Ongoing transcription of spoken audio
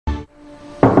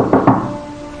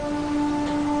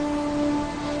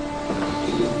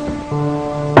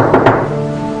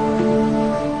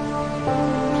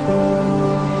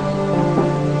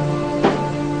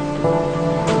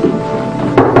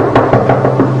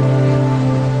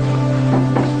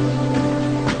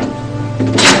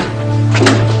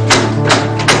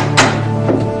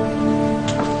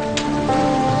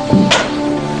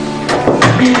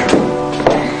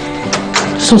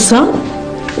Սուսան,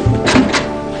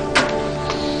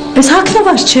 ես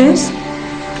հագնված չես։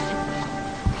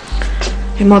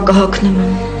 Հիմա կհագնեմ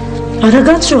եմ։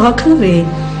 Արագած շու հագնվի։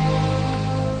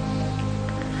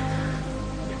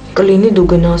 Կլինի դու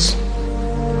գնաս։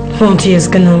 Ոնց ես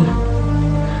գնամ։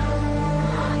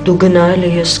 Դու գնա էլ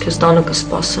ես քեզ տանը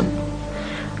կսպասեմ։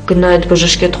 Գնա այդ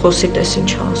բժշկետ խոսի տես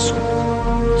ինչ ասում։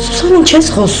 Սուսան, ինչ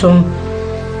ես խոսում։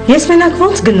 Ես մենակ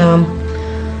ոնց գնամ։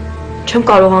 Չեմ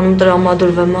կարողանում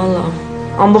տրամադրվեմ, ալա։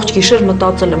 Ամբողջ գիշեր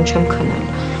մտածել եմ, չեմ քնել։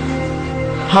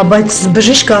 Հա, բայց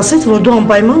բժիշկը ասեց, որ դու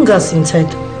անպայման գաս ինձ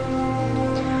հետ։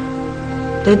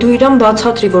 Դե դու իրան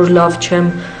բացատրի, որ լավ չեմ։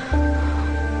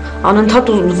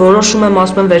 Անընդհատ որոշում եմ,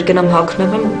 ասում եմ վեր կենամ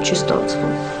հագնեմ, չի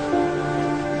ստացվում։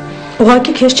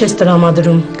 Ուղղակի քեզ չես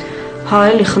տրամադրում։ Հա,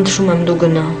 էլի խնդրում եմ դու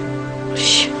գնա։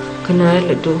 Գնա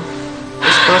էլի դու։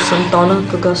 Սպասեմ տանը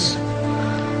կգաս։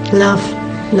 Լավ,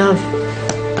 լավ։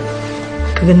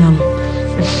 Կգնամ։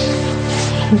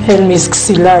 Էլ մի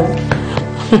սկսի լավ։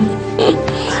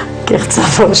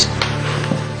 Կեղծավոր։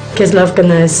 Քեզ լավ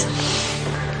կնայես։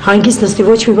 Հանգիստ նստի,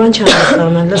 ոչ մի բան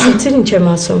չհանդիսանում, լսեցիր ինչ եմ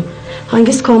ասում։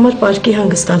 Հանգիստ քո համար պարկի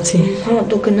հանգստացի։ Հա,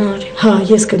 դու գնա արի։ Հա,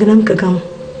 ես կգնամ, կգամ։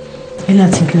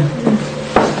 Գնացինք նա։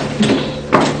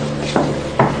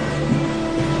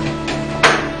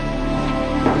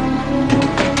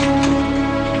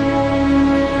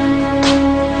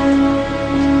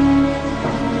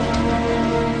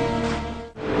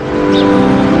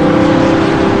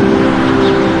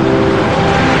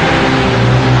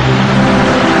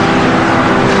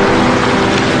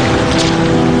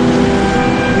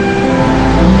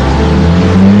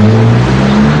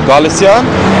 Գալիսյան։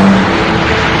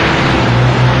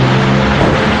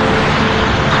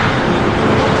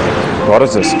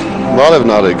 Բարև ձեզ։ Բարև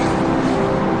Նարեկ։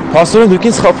 Փաստորեն դուք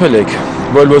ինձ խաբել եք,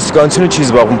 որ ոստիկանությունը չի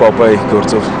զբաղվում պապայի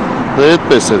գործով։ Դե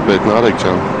այդպես էր պետք Նարեկ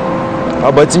ջան։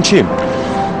 Հա, բայց ինչի։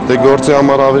 Դե գործի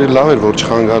համար ավելի լավ էր, որ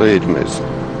չխանգարեիր մեզ։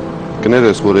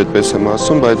 Կներես, որ այդպես եմ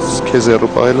ասում, բայց քեզ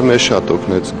հեռու պահելը մեզ շատ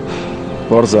օգնեց։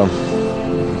 Բարձա։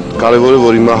 Կարևորը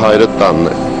որ հիմա հայրդ տանն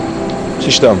է։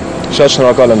 Ճիշտ է։ Շատ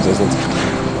շնորհակալ եմ ձեզնից։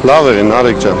 Լավ եղի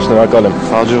Նարեկ ջան։ Շնորհակալ եմ։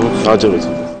 Հաջողություն։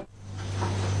 Հաջողություն։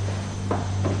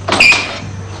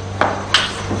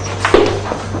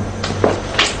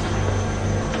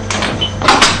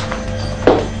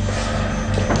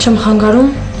 Չեմ խանգարում։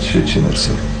 Չի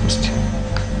ներսի։ Մստի։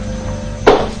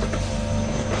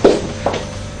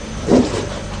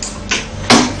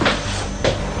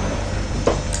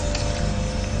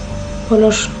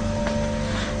 Բոլոր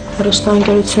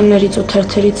հեռուստաընկերություններից ու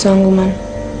թերթերից զանգում են։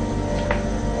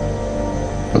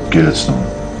 Պատկերացնում։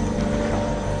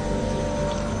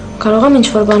 Կարող եմ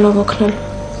ինչ-որ բանով օգնել։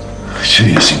 Չէ,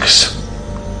 ես ինքս։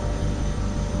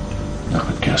 Նախ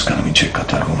պետք է հասկանամ ինչ է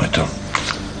կատարվում հետո։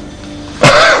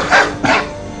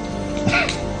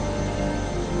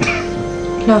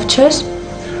 Լավ չես։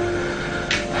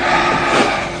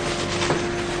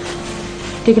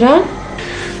 Տիգրան։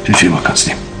 Չի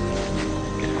վակացնի։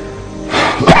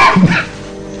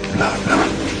 Լավ։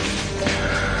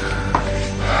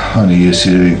 Հանի ես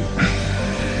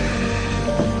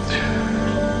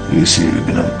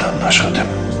գնամ տանն աշխատեմ։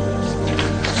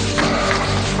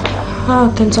 Հա,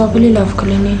 տենց ավելի լավ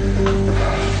կլինի։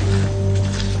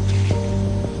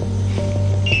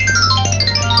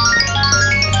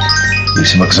 Ես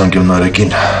հիմա կզանգեմ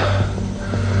Նարեկին,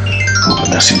 որ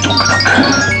միասին տուն գնանք։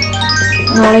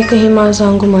 Նարեկը հիմա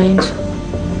զանգում է ինձ։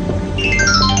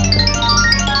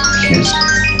 Քեզ։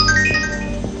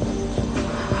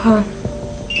 Հա։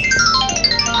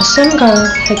 Ասեմ գա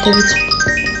հետևից։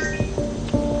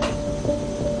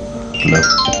 Լավ։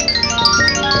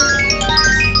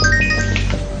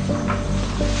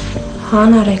 Հա,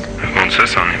 Նարեկ։ Ոնց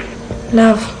ես անի։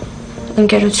 Լավ,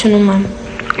 ընկերությունում եմ։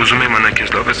 Ուզում եմ անակ ես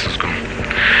լավ ես զգում։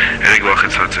 Երեք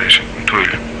վախեցած էր,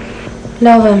 թույլ։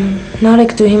 Լավ եմ,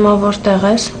 Նարեկ դու հիմա որտեղ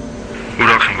ես։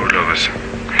 Ուրախ եմ որ լավ ես։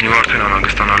 Հիմա արդեն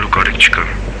անհանգստանալու կարիք չկա։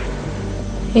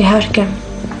 Իհարկե։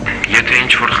 Եթե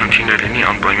ինչ-որ խնդիրներ լինի,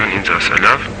 անպայման ինձ ասա,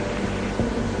 լավ։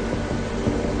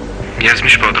 Ես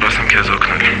միշտ պատրաստ եմ քեզ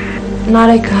օգնել։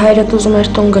 Նարեկ հայրդ ուզում էր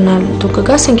տուն գնալ, դու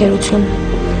կգաս ընկերություն։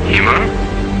 Հիմա։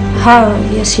 Հա,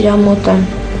 ես իրա մոտ եմ։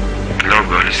 Լավ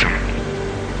գալիս եմ։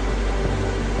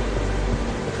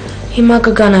 Հիմա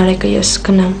կգա Նարեկը, ես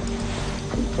գնամ։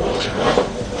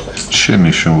 Չեմ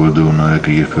հիշում, որ դու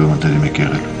Նարեկը երբևէ ընտերիմ եք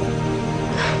եղել։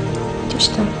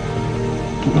 Ճիշտ է։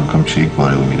 Դուք անգամ չէիք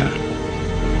բարևում իրար։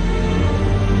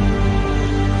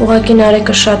 Ուղղակի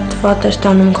Նարեկը շատ վատ էր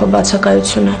տանում քո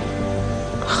բացակայությունը։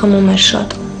 Խմում էր շատ։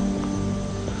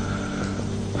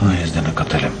 Հա, ես դա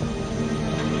նկատել եմ։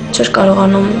 Չէր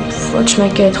կարողանում ոչ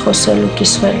մեկի հետ խոսել ու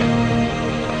կիսվել։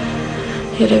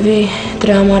 Երևի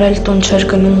դրա համար էլ տուն չէր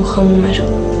գնում ու խմում էր։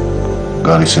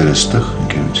 Գալիս էր այստեղ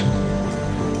ընկերություն։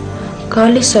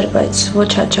 Գալիս էր, բայց ոչ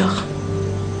հաճախ։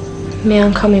 Մի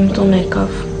անգամ իմ տուն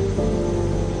եկավ։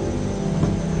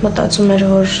 Մտածում էր,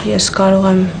 որ ես կարող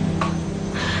եմ,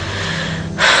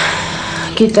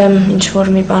 գիտեմ, ինչ որ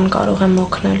մի բան կարող եմ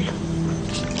օգնել։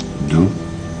 Դու։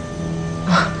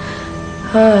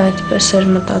 Հա, այդպես էր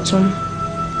մտածում։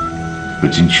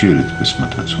 Բայց ինչի էր այդպես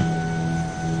մտածում։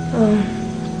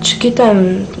 Չգիտեմ,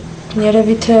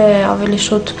 երևի թե ավելի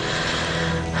շուտ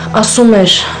ասում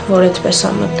էր, որ այդպես է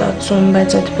մտածում,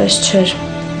 բայց այդպես չէր։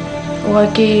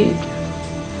 Ուղղակի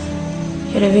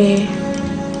երևի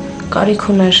կարիք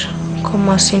ուներ քո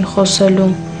մասին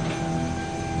խոսելու։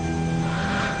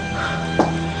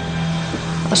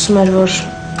 Ասում էր, որ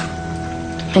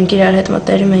մենք իրար հետ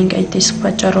մտերում էինք այդ իսկ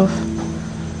պատճառով։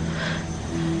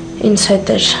 Ինձ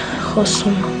հետ էր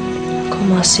խոսում քո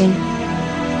մասին։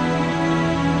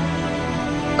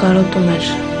 Կարոտում էր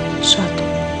շատ։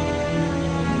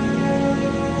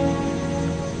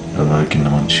 Հավակի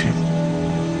նման չի։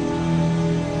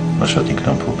 Նա շատ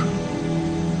ինքնափոփ։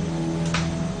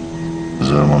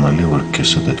 Զարմանալի որ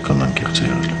քեզ հետ այդքան անկեղծ է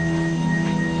եղել։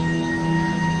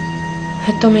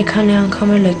 Հետո մի քանի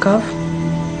անգամ էլ եկավ։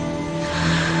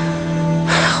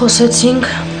 Խոսեցինք։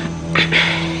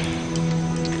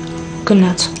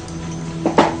 Գնաց։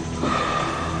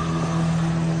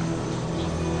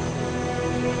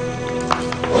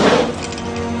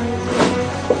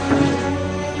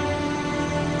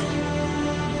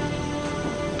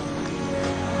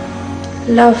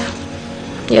 Լավ,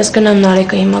 ես գնամ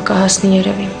Նարեկը հիմա կհասնի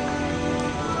երևի։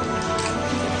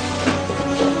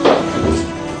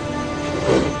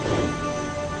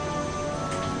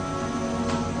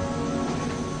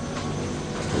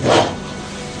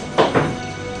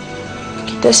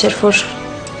 Գիտես, երբ որ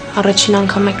առաջին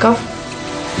անգամ եկավ,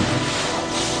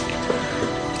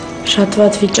 շատ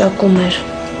վատ վիճակում էր։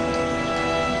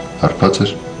 Հարբած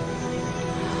էր։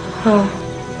 Հա։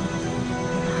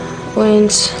 Ու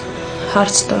ինձ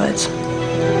հարց տվեց։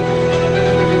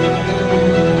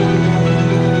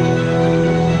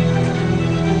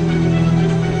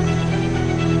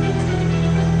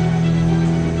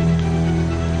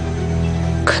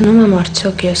 Քնում եմ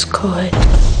արդյոք ես քո հետ։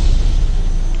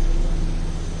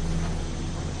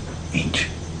 Ինչ։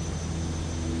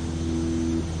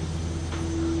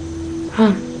 Հա։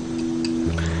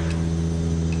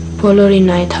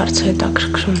 Բոլորին այդ հարցը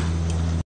հետաքրքրում։